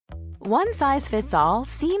One size fits all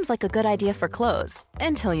seems like a good idea for clothes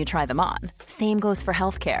until you try them on. Same goes for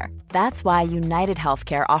healthcare. That's why United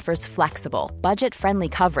Healthcare offers flexible, budget-friendly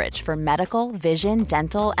coverage for medical, vision,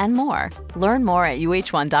 dental, and more. Learn more at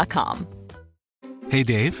uh1.com. Hey,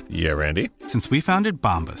 Dave. Yeah, Randy. Since we founded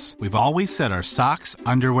Bombas, we've always said our socks,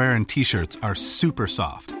 underwear, and T-shirts are super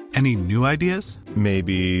soft. Any new ideas?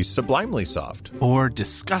 Maybe sublimely soft. Or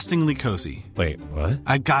disgustingly cozy. Wait, what?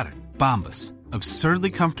 I got it. Bombas.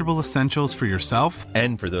 Absurdly comfortable essentials for yourself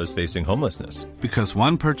and for those facing homelessness. Because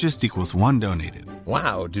one purchased equals one donated.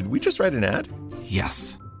 Wow, did we just write an ad?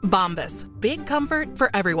 Yes. Bombas. Big comfort for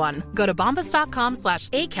everyone. Go to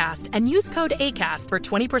bombas.com/ACAST and use code ACAST for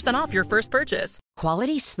 20% off your first purchase.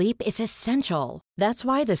 Quality sleep is essential. That's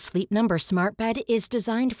why the Sleep Number Smart Bed is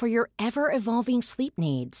designed for your ever-evolving sleep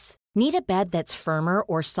needs. Need a bed that's firmer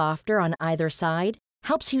or softer on either side?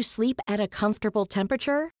 Helps you sleep at a comfortable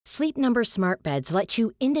temperature? Sleep Number Smart Beds let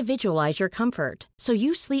you individualize your comfort so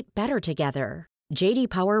you sleep better together. J.D.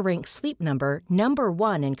 Power ranks Sleep Number number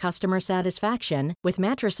 1 in customer satisfaction with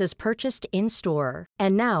mattresses purchased in-store.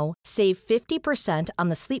 And now, save 50% on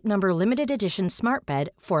the Sleep Number Limited Edition Smart Bed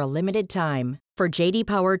for a limited time. For J.D.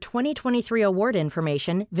 Power 2023 award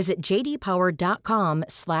information, visit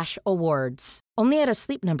jdpower.com/awards. Only at a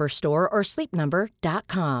Sleep Number store or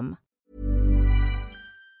sleepnumber.com.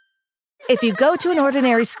 If you go to an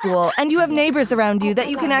ordinary school and you have neighbors around you that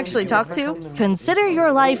you can actually talk to, consider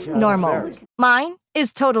your life normal. Mine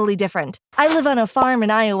is totally different. I live on a farm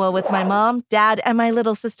in Iowa with my mom, dad, and my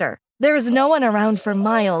little sister. There is no one around for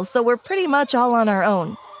miles, so we're pretty much all on our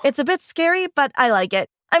own. It's a bit scary, but I like it.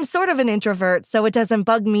 I'm sort of an introvert, so it doesn't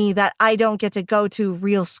bug me that I don't get to go to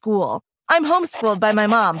real school. I'm homeschooled by my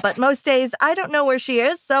mom, but most days I don't know where she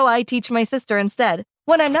is, so I teach my sister instead.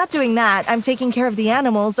 When I'm not doing that, I'm taking care of the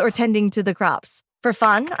animals or tending to the crops. For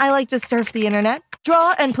fun, I like to surf the internet,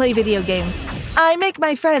 draw, and play video games. I make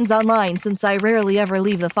my friends online since I rarely ever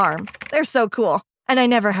leave the farm. They're so cool, and I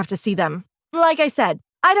never have to see them. Like I said,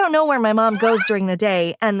 I don't know where my mom goes during the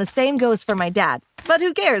day, and the same goes for my dad. But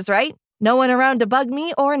who cares, right? No one around to bug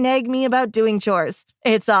me or nag me about doing chores.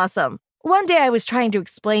 It's awesome. One day I was trying to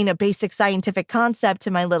explain a basic scientific concept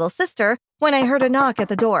to my little sister when I heard a knock at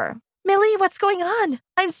the door. Millie, what's going on?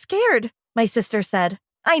 I'm scared, my sister said.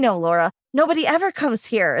 I know, Laura. Nobody ever comes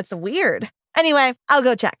here. It's weird. Anyway, I'll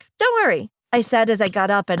go check. Don't worry, I said as I got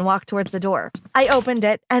up and walked towards the door. I opened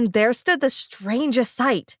it, and there stood the strangest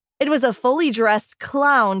sight. It was a fully dressed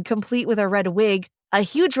clown, complete with a red wig, a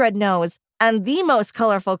huge red nose, and the most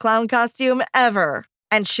colorful clown costume ever.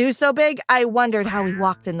 And shoes so big, I wondered how he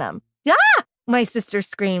walked in them. Ah! My sister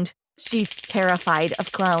screamed. She's terrified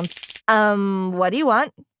of clowns. What do you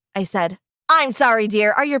want? I said. I'm sorry,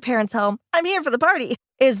 dear. Are your parents home? I'm here for the party.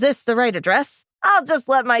 Is this the right address? I'll just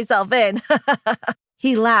let myself in.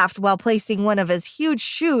 He laughed while placing one of his huge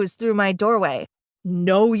shoes through my doorway.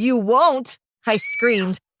 No, you won't, I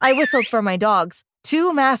screamed. I whistled for my dogs,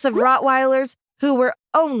 2 massive Rottweilers who were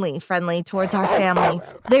only friendly towards our family.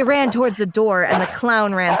 They ran towards the door, and the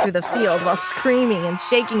clown ran through the field while screaming and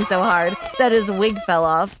shaking so hard that his wig fell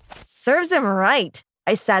off. Serves him right,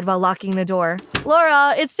 I said while locking the door.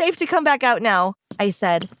 Laura, it's safe to come back out now, I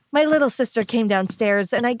said. My little sister came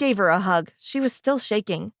downstairs, and I gave her a hug. She was still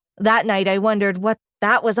shaking. That night, I wondered what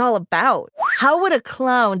that was all about. How would a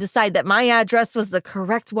clown decide that my address was the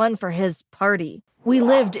correct one for his party? We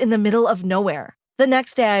lived in the middle of nowhere. The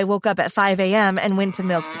next day, I woke up at 5 a.m. and went to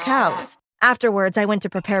milk the cows. Afterwards, I went to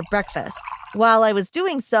prepare breakfast. While I was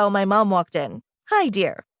doing so, my mom walked in. Hi,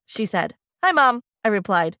 dear, she said. Hi, Mom, I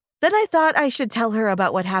replied. Then I thought I should tell her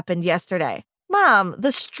about what happened yesterday. Mom,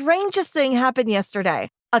 the strangest thing happened yesterday.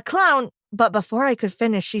 A clown, but before I could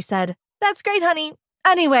finish, she said, That's great, honey.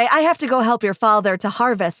 Anyway, I have to go help your father to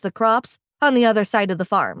harvest the crops on the other side of the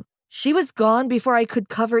farm. She was gone before I could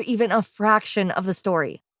cover even a fraction of the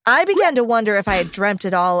story. I began to wonder if I had dreamt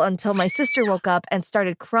it all until my sister woke up and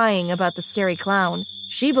started crying about the scary clown.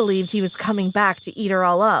 She believed he was coming back to eat her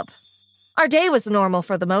all up. Our day was normal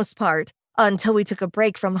for the most part, until we took a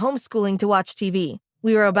break from homeschooling to watch TV.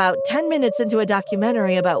 We were about 10 minutes into a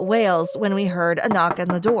documentary about whales when we heard a knock on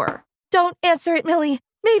the door. Don't answer it, Millie.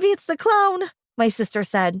 Maybe it's the clown, my sister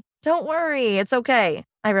said. Don't worry, it's okay,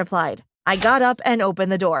 I replied. I got up and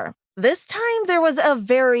opened the door. This time there was a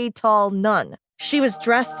very tall nun. She was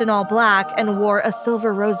dressed in all black and wore a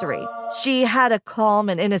silver rosary. She had a calm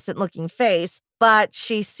and innocent-looking face, but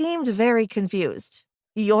she seemed very confused.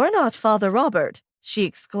 You're not Father Robert, she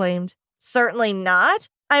exclaimed. Certainly not.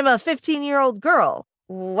 I'm a 15-year-old girl.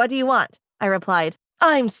 What do you want? I replied.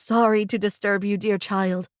 I'm sorry to disturb you, dear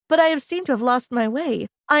child, but I have seemed to have lost my way.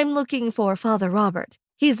 I'm looking for Father Robert.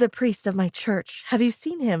 He's the priest of my church. Have you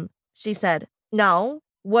seen him? she said. No,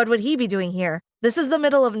 what would he be doing here? This is the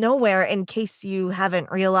middle of nowhere, in case you haven't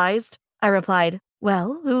realized. I replied.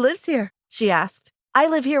 Well, who lives here? She asked. I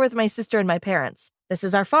live here with my sister and my parents. This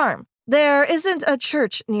is our farm. There isn't a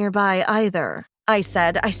church nearby either, I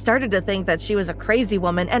said. I started to think that she was a crazy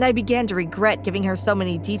woman, and I began to regret giving her so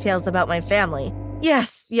many details about my family.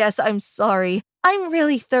 Yes, I'm sorry. I'm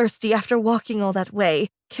really thirsty after walking all that way.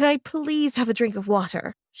 Can I please have a drink of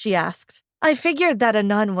water? She asked. I figured that a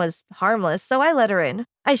nun was harmless, so I let her in.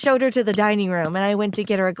 I showed her to the dining room, and I went to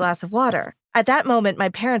get her a glass of water. At that moment, my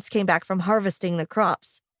parents came back from harvesting the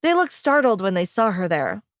crops. They looked startled when they saw her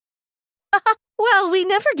there. Well, we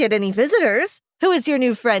never get any visitors. Who is your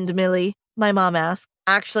new friend, Millie? My mom asked.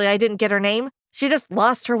 Actually, I didn't get her name. She just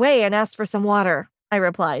lost her way and asked for some water, I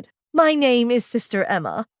replied. My name is Sister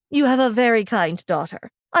Emma. You have a very kind daughter.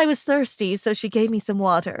 I was thirsty, so she gave me some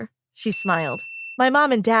water. She smiled. My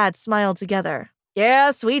mom and dad smiled together.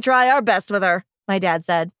 Yes, we try our best with her, my dad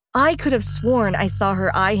said. I could have sworn I saw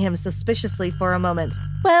her eye him suspiciously for a moment.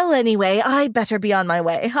 Well, anyway, I better be on my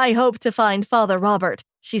way. I hope to find Father Robert,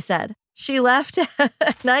 she said. She left, and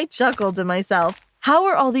I chuckled to myself. How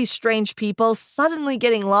are all these strange people suddenly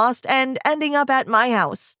getting lost and ending up at my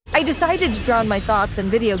house? I decided to drown my thoughts in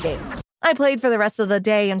video games. I played for the rest of the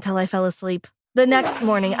day until I fell asleep. The next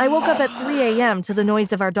morning, I woke up at 3 a.m. to the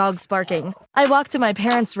noise of our dogs barking. I walked to my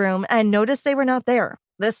parents' room and noticed they were not there.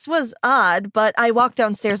 This was odd, but I walked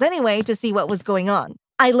downstairs anyway to see what was going on.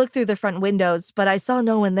 I looked through the front windows, but I saw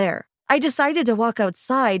no one there. I decided to walk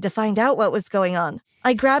outside to find out what was going on.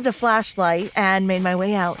 I grabbed a flashlight and made my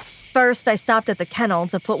way out. First, I stopped at the kennel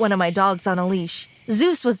to put one of my dogs on a leash.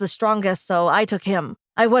 Zeus was the strongest, so I took him.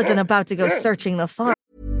 I wasn't about to go searching the farm.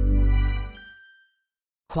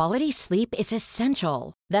 Quality sleep is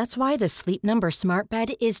essential. That's why the Sleep Number Smart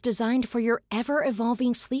Bed is designed for your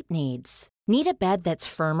ever-evolving sleep needs. Need a bed that's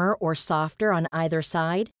firmer or softer on either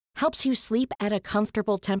side? Helps you sleep at a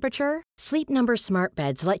comfortable temperature? Sleep Number Smart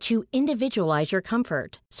Beds let you individualize your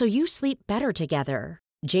comfort, so you sleep better together.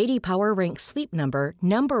 J.D. Power ranks Sleep Number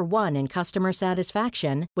number 1 in customer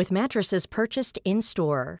satisfaction with mattresses purchased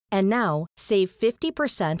in-store. And now, save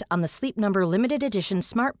 50% on the Sleep Number Limited Edition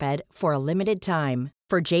Smart Bed for a limited time.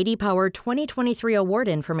 For J.D. Power 2023 award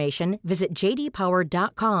information, visit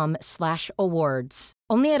jdpower.com/awards.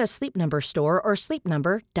 Only at a Sleep Number store or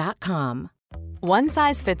sleepnumber.com. One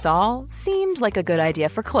size fits all seemed like a good idea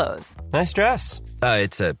for clothes. Nice dress.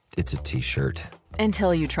 It's a t-shirt.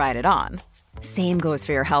 Until you tried it on. Same goes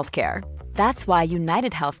for your healthcare. That's why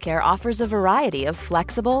United Healthcare offers a variety of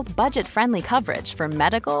flexible, budget-friendly coverage for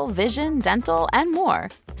medical, vision, dental, and more.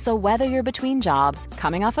 So whether you're between jobs,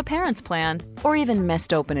 coming off a parent's plan, or even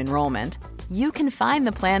missed open enrollment, you can find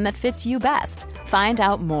the plan that fits you best. Find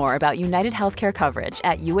out more about United Healthcare coverage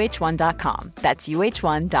at uh1.com. That's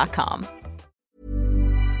uh1.com.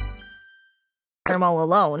 I'm all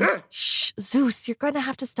alone. Shh, Zeus, you're going to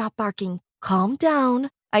have to stop barking. Calm down,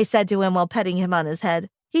 I said to him while petting him on his head.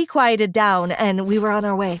 He quieted down, and we were on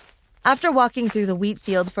our way. After walking through the wheat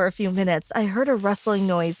field for a few minutes, I heard a rustling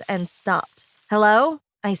noise and stopped. Hello?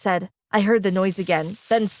 I said. I heard the noise again.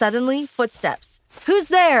 Then suddenly, footsteps. Who's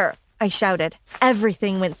there? I shouted.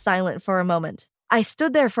 Everything went silent for a moment. I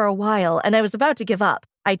stood there for a while, and I was about to give up.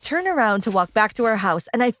 I turned around to walk back to our house,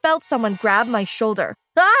 and I felt someone grab my shoulder.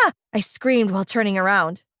 Ah! I screamed while turning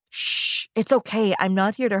around. Shh, it's okay. I'm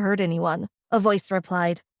not here to hurt anyone, a voice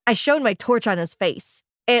replied. I showed my torch on his face.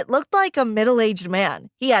 It looked like a middle-aged man.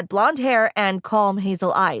 He had blonde hair and calm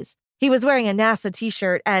hazel eyes. He was wearing a NASA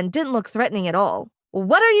t-shirt and didn't look threatening at all.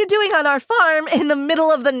 What are you doing on our farm in the middle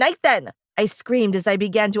of the night then? I screamed as I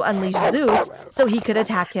began to unleash Zeus so he could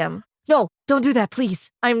attack him. No, don't do that, please.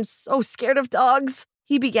 I'm so scared of dogs.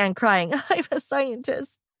 He began crying. I'm a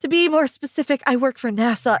scientist. To be more specific, I work for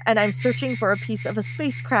NASA, and I'm searching for a piece of a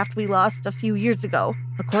spacecraft we lost a few years ago.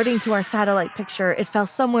 According to our satellite picture, it fell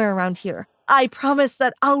somewhere around here. I promise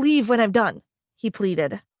that I'll leave when I'm done, he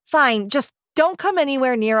pleaded. Fine, just don't come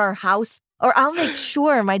anywhere near our house, or I'll make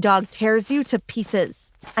sure my dog tears you to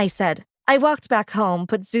pieces, I said. I walked back home,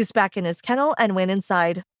 put Zeus back in his kennel, and went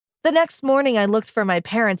inside. The next morning, I looked for my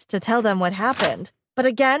parents to tell them what happened, but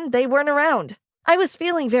again, they weren't around. I was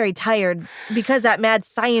feeling very tired because that mad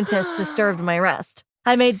scientist disturbed my rest.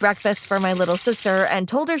 I made breakfast for my little sister and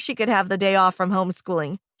told her she could have the day off from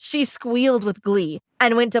homeschooling. She squealed with glee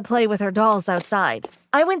and went to play with her dolls outside.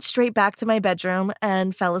 I went straight back to my bedroom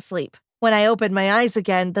and fell asleep. When I opened my eyes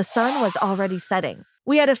again, the sun was already setting.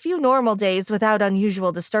 We had a few normal days without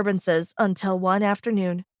unusual disturbances until one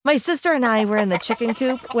afternoon. My sister and I were in the chicken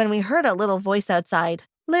coop when we heard a little voice outside.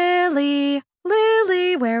 Lily,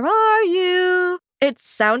 Lily, where are you? It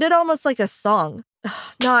sounded almost like a song.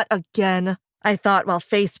 Not again, I thought while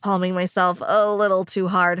face-palming myself a little too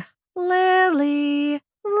hard. Lily,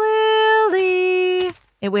 Lily.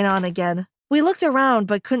 It went on again. We looked around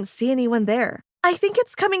but couldn't see anyone there. I think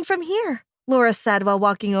it's coming from here, Laura said while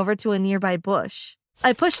walking over to a nearby bush.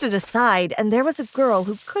 I pushed it aside, and there was a girl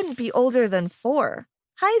who couldn't be older than 4.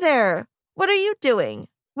 Hi there. What are you doing?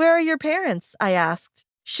 Where are your parents? I asked.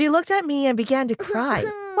 She looked at me and began to cry.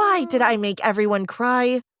 Why did I make everyone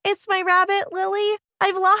cry? It's my rabbit, Lily.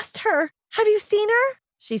 I've lost her. Have you seen her?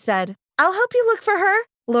 She said. I'll help you look for her,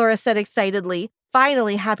 Laura said excitedly,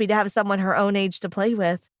 finally happy to have someone her own age to play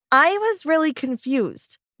with. I was really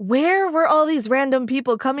confused. Where were all these random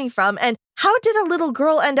people coming from, and how did a little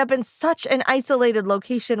girl end up in such an isolated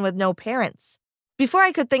location with no parents? Before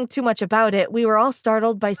I could think too much about it, we were all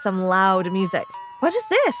startled by some loud music. What is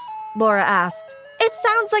this? Laura asked. It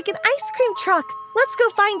sounds like an ice cream truck. Let's go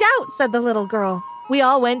find out, said the little girl. We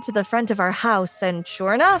all went to the front of our house, and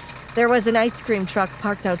sure enough, there was an ice cream truck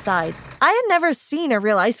parked outside. I had never seen a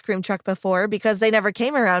real ice cream truck before because they never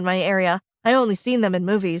came around my area. I only seen them in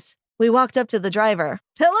movies. We walked up to the driver.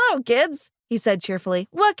 Hello, kids, he said cheerfully.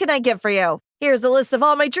 What can I get for you? Here's a list of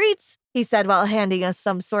all my treats, he said while handing us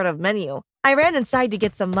some sort of menu. I ran inside to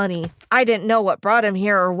get some money. I didn't know what brought him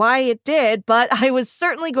here or why it did, but I was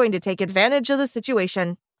certainly going to take advantage of the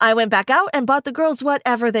situation. I went back out and bought the girls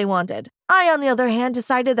whatever they wanted. I, on the other hand,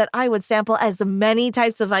 decided that I would sample as many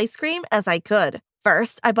types of ice cream as I could.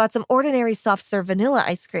 First, I bought some ordinary soft serve vanilla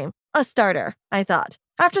ice cream. A starter, I thought.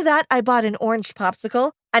 After that, I bought an orange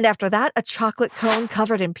popsicle, and after that, a chocolate cone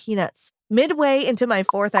covered in peanuts. Midway into my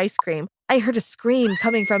 4th ice cream, I heard a scream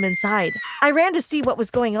coming from inside. I ran to see what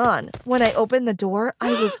was going on. When I opened the door,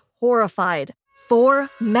 I was horrified. 4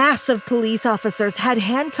 massive police officers had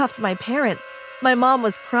handcuffed my parents. My mom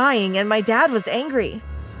was crying, and my dad was angry.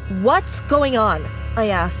 What's going on? I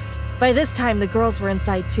asked. By this time, the girls were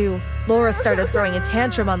inside too. Laura started throwing a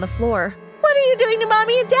tantrum on the floor. What are you doing to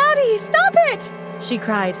Mommy and Daddy? Stop it! She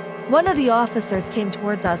cried. One of the officers came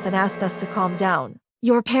towards us and asked us to calm down.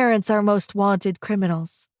 Your parents are most wanted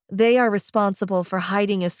criminals. They are responsible for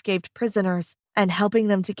hiding escaped prisoners and helping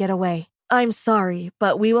them to get away. I'm sorry,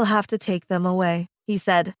 but we will have to take them away, he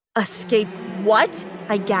said. Escape what?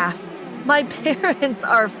 I gasped. My parents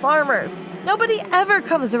are farmers. Nobody ever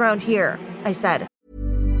comes around here, I said.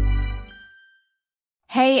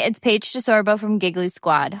 Hey, it's Paige DeSorbo from Giggly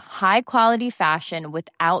Squad. High quality fashion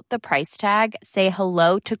without the price tag. Say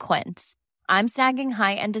hello to Quince. I'm snagging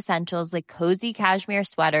high-end essentials like cozy cashmere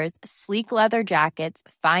sweaters, sleek leather jackets,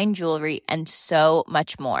 fine jewelry, and so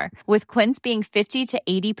much more. With Quince being 50 to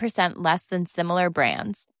 80% less than similar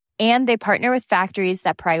brands. And they partner with factories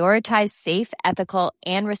that prioritize safe, ethical,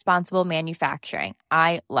 and responsible manufacturing.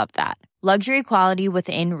 I love that. Luxury quality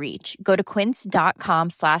within reach. Go to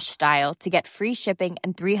quince.com/style to get free shipping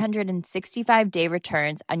and 365-day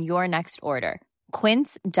returns on your next order.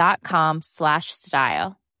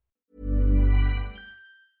 Quince.com/style.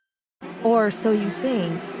 Or so you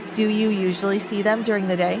think. Do you usually see them during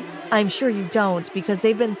the day? I'm sure you don't, because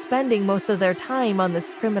they've been spending most of their time on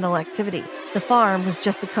this criminal activity. The farm was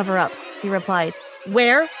just a cover-up, he replied.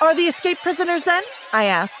 Where are the escaped prisoners then? I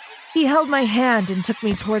asked. He held my hand and took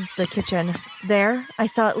me towards the kitchen. There, I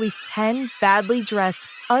saw at least 10 badly dressed,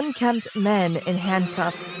 unkempt men in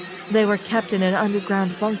handcuffs. They were kept in an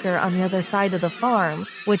underground bunker on the other side of the farm,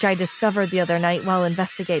 which I discovered the other night while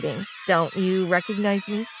investigating. Don't you recognize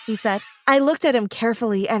me? He said. I looked at him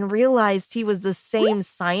carefully and realized he was the same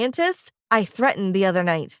scientist I threatened the other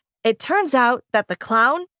night. It turns out that the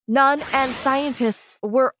clown, nun, and scientists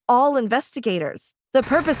were all investigators. The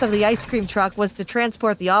purpose of the ice cream truck was to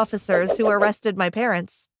transport the officers who arrested my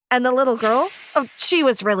parents. And the little girl? Oh, she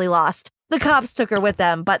was really lost. The cops took her with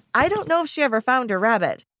them, but I don't know if she ever found her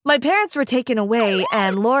rabbit. My parents were taken away,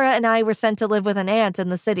 and Laura and I were sent to live with an aunt in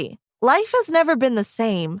the city. Life has never been the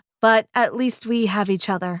same, but at least we have each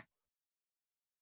other.